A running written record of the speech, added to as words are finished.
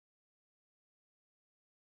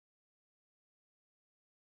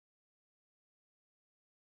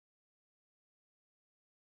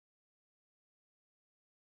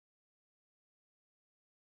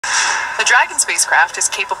Dragon spacecraft is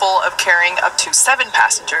capable of carrying up to 7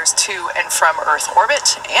 passengers to and from Earth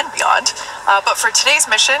orbit and beyond, but for today's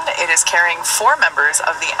mission, it is carrying 4 members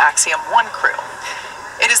of the AX1 crew.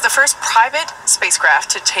 It is the first private spacecraft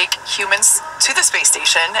to take humans to the space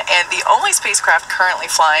station and the only spacecraft currently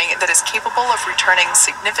flying that is capable of returning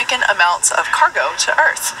significant amounts of cargo to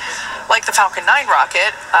Earth. Like the Falcon 9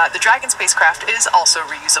 rocket, the Dragon spacecraft is also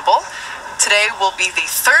reusable. Today will be the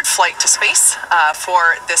 3rd flight to space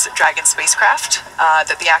for this Dragon spacecraft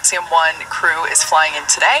that the AX1 crew is flying in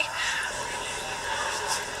today.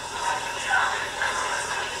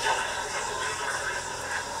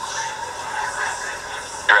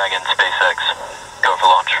 Dragon, SpaceX, go for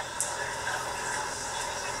launch.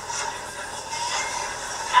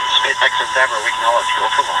 SpaceX Endeavour, we acknowledge, go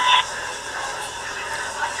for launch.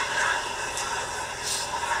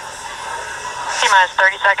 T-minus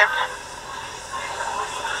 30 seconds.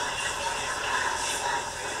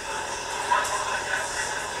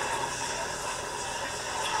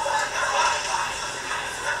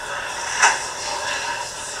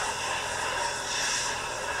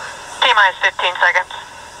 T-minus 15 seconds.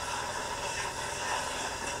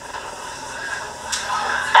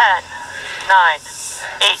 10, 9,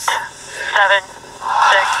 8, 7, 6,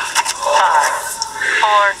 5,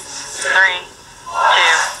 4, 3, 2,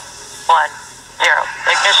 1, 0.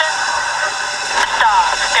 Ignition.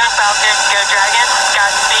 Stop. Go Falcon, go Dragon.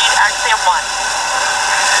 Godspeed, AX1.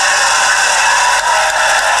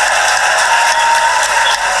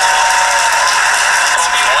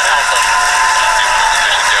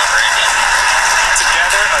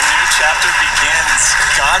 Together, a new chapter begins.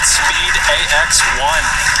 Godspeed, AX1.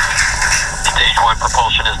 Stage 1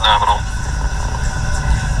 propulsion is nominal.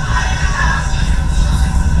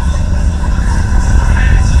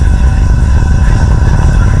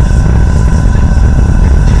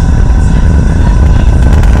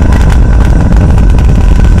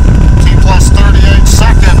 T plus 38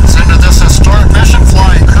 seconds into this historic mission,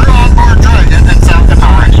 flying crew on board Dragon and Falcon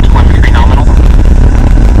 9. Telemetry nominal.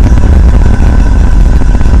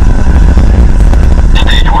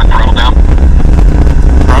 Stage 1 throttle down.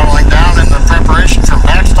 Throttling down in the preparation for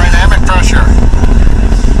max dynamic pressure.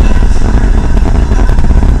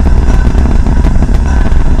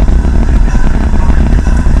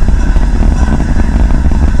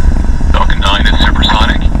 Falcon 9 is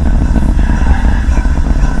supersonic.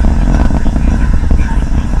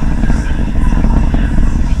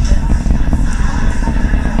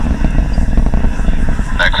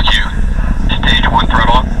 Execute. Stage 1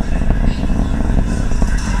 throttle up.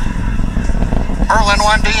 Merlin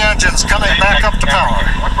 1D engines coming back up to power.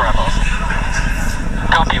 1 Bravo.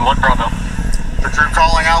 Copy, 1 Bravo. The crew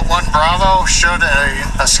calling out 1 Bravo should a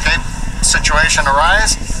escape situation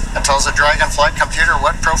arise. It tells the Dragon flight computer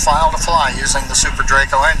what profile to fly using the Super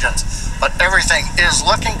Draco engines. But everything is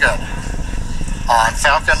looking good on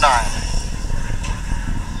Falcon 9.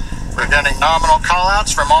 We're getting nominal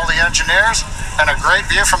callouts from all the engineers and a great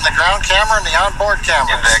view from the ground camera and the onboard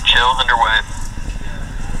cameras. Evac chill underway.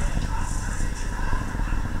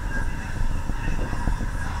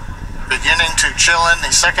 Beginning to chill in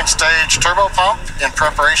the 2nd stage turbo pump in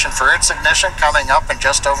preparation for its ignition coming up in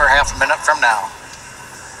just over half a minute from now.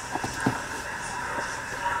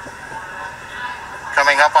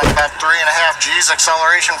 Coming up on about 3.5 G's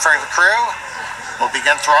acceleration for the crew. We'll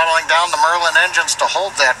begin throttling down the Merlin engines to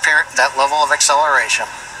hold that level of acceleration.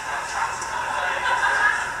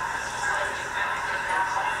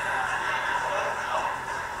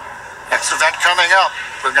 Next event coming up,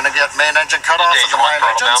 we're going to get main engine cutoff of the 9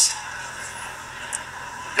 engines.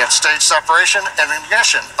 Get stage separation and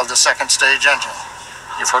ignition of the 2nd stage engine.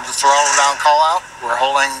 You've heard the throttle down call out. We're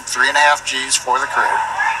holding 3.5 G's for the crew.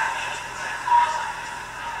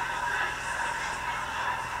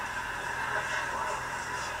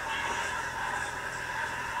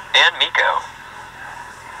 And Miko.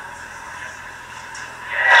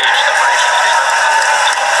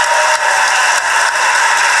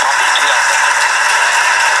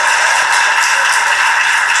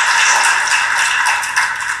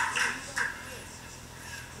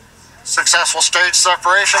 Successful stage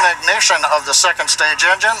separation ignition of the 2nd stage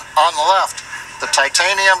engine. On the left, the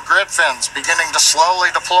titanium grid fins beginning to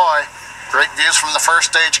slowly deploy. Great views from the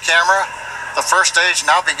 1st stage camera. The 1st stage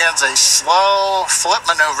now begins a slow flip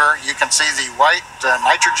maneuver. You can see the white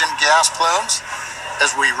nitrogen gas plumes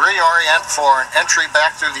as we reorient for an entry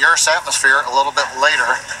back through the Earth's atmosphere a little bit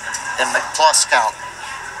later in the plus count.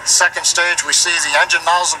 2nd stage, we see the engine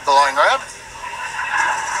nozzle glowing red.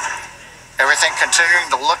 Everything continuing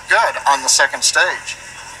to look good on the 2nd stage.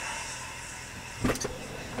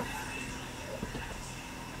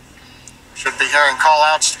 Should be hearing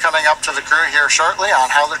call-outs coming up to the crew here shortly on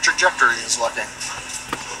how the trajectory is looking.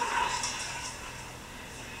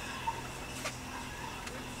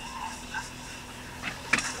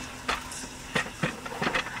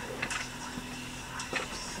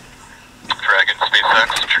 Dragon SpaceX,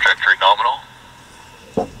 trajectory nominal.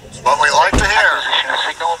 What we like to hear. Acquisition of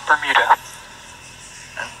signal, Bermuda.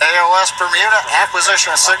 AOS Bermuda,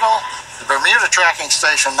 acquisition of signal. The Bermuda tracking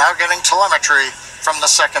station now getting telemetry from the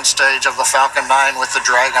second stage of the Falcon 9 with the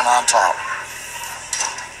Dragon on top.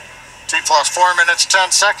 T plus 4 minutes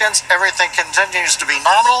 10 seconds. Everything continues to be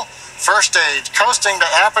nominal. First stage coasting to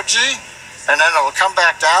apogee, and then it will come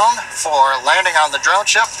back down for landing on the drone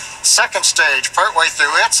ship. Second stage partway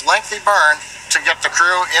through its lengthy burn to get the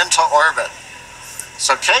crew into orbit.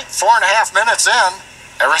 So Kate, 4.5 minutes in,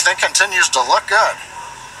 everything continues to look good.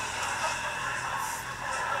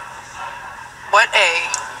 What a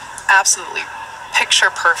absolutely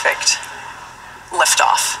picture-perfect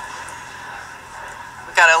liftoff.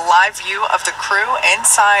 We've got a live view of the crew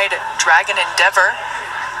inside Dragon Endeavour.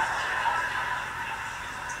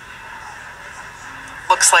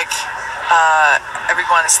 Looks like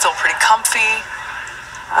everyone is still pretty comfy.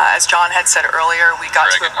 As John had said earlier, we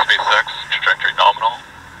got Dragon SpaceX, trajectory nominal.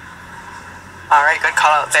 All right, good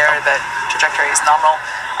call out there that trajectory is nominal.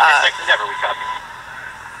 Endeavour, we copy.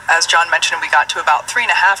 As John mentioned, we got to about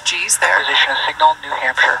 3.5 Gs there. Acquisition of signal, New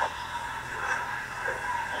Hampshire.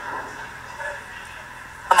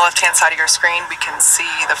 On the left-hand side of your screen, we can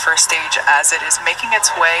see the first stage as it is making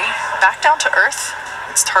its way back down to Earth.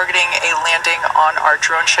 It's targeting a landing on our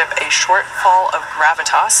drone ship, a Shortfall of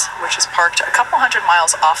Gravitas, which is parked a couple hundred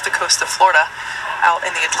miles off the coast of Florida, out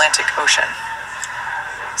in the Atlantic Ocean.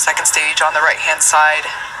 Second stage on the right-hand side,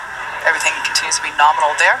 everything continues to be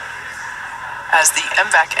nominal there, as the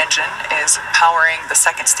MVAC engine is powering the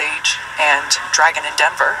second stage and Dragon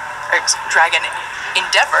Endeavour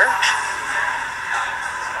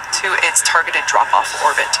to its targeted drop-off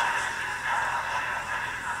orbit.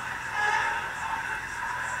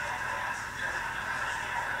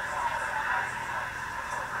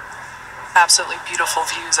 Absolutely beautiful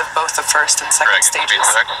views of both the first and second Dragon stages.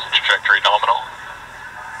 SpaceX, trajectory nominal.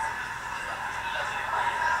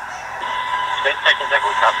 SpaceX,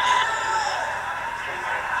 we copy.